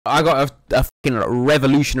I got a fucking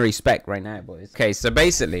revolutionary spec right now, boys. Okay, so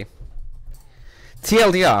basically,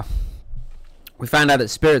 TLDR, we found out that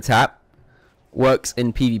Spirit Tap works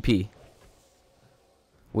in PvP,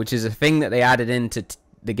 which is a thing that they added into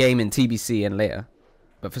the game in TBC and later.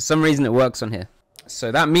 But for some reason, it works on here.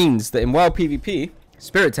 So that means that in wild PvP,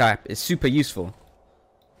 Spirit Tap is super useful.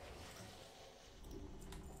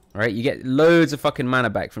 Right? You get loads of fucking mana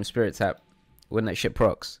back from Spirit Tap when that shit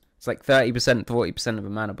procs. It's like 30%, 40% of a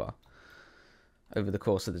mana bar over the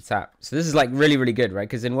course of the tap. So this is like really, really good, right?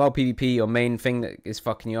 Because in wild PvP, your main thing that is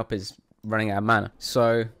fucking you up is running out of mana.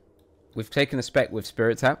 So we've taken a spec with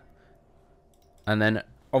Spirit Tap. And then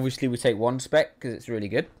obviously we take one spec because it's really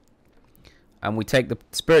good. And we take the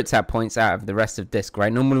Spirit Tap points out of the rest of disc,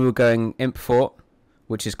 right? Normally we're going Imp Fort,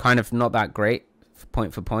 which is kind of not that great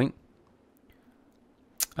point for point.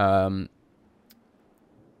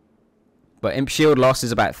 But Imp Shield loss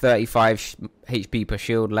is about 35 HP per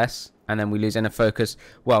shield less. And then we lose Inner Focus.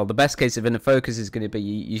 Well, the best case of Inner Focus is going to be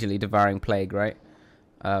usually Devouring Plague, right?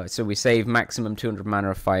 So we save maximum 200 mana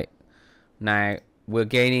a fight. Now, we're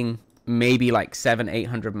gaining maybe like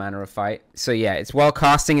 700-800 mana a fight. So yeah, it's while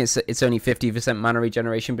casting, it's only 50% mana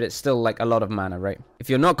regeneration, but it's still like a lot of mana, right? If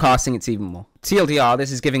you're not casting, it's even more. TLDR,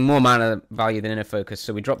 this is giving more mana value than Inner Focus.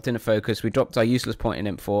 So we dropped Inner Focus, we dropped our useless point in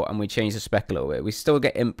Imp 4, and we changed the spec a little bit. We still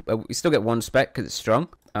get one spec because it's strong,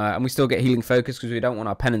 and we still get Healing Focus because we don't want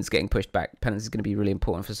our penance getting pushed back. Penance is going to be really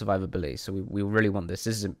important for survivability, so we really want this.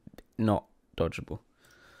 This is not dodgeable.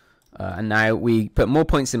 And now we put more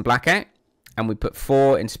points in Blackout, and we put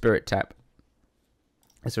 4 in Spirit Tap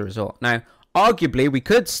as a result. Now, arguably, we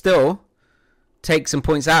could still take some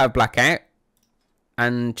points out of Blackout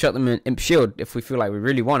and chuck them in Imp Shield if we feel like we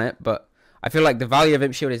really want it. But I feel like the value of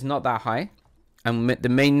Imp Shield is not that high. And the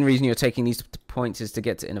main reason you're taking these points is to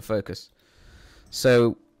get to Inner Focus.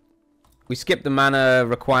 So we skip the mana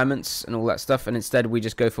requirements and all that stuff. And instead, we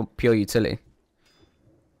just go for pure utility.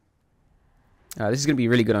 This is going to be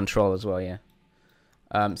really good on Troll as well, yeah.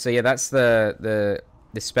 So yeah, that's the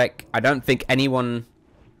spec. I don't think anyone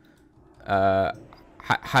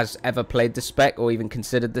has ever played the spec or even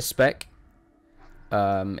considered the spec.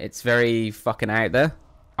 It's very fucking out there.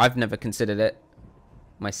 I've never considered it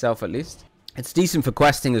myself, at least. It's decent for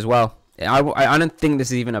questing as well. I don't think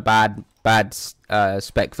this is even a bad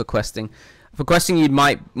spec for questing. For questing, you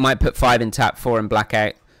might put 5 in tap, 4 in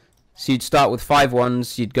Blackout. So you'd start with 5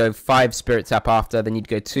 ones, you'd go 5 Spirit Tap after, then you'd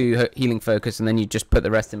go 2 Healing Focus, and then you'd just put the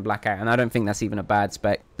rest in Blackout. And I don't think that's even a bad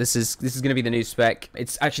spec. This is going to be the new spec.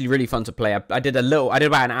 It's actually really fun to play. I did about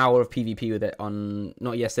an hour of PvP with it on,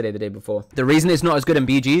 not yesterday, the day before. The reason it's not as good in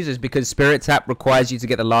BGs is because Spirit Tap requires you to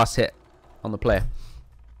get the last hit on the player.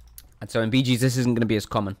 And so in BGs, this isn't going to be as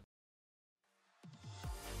common.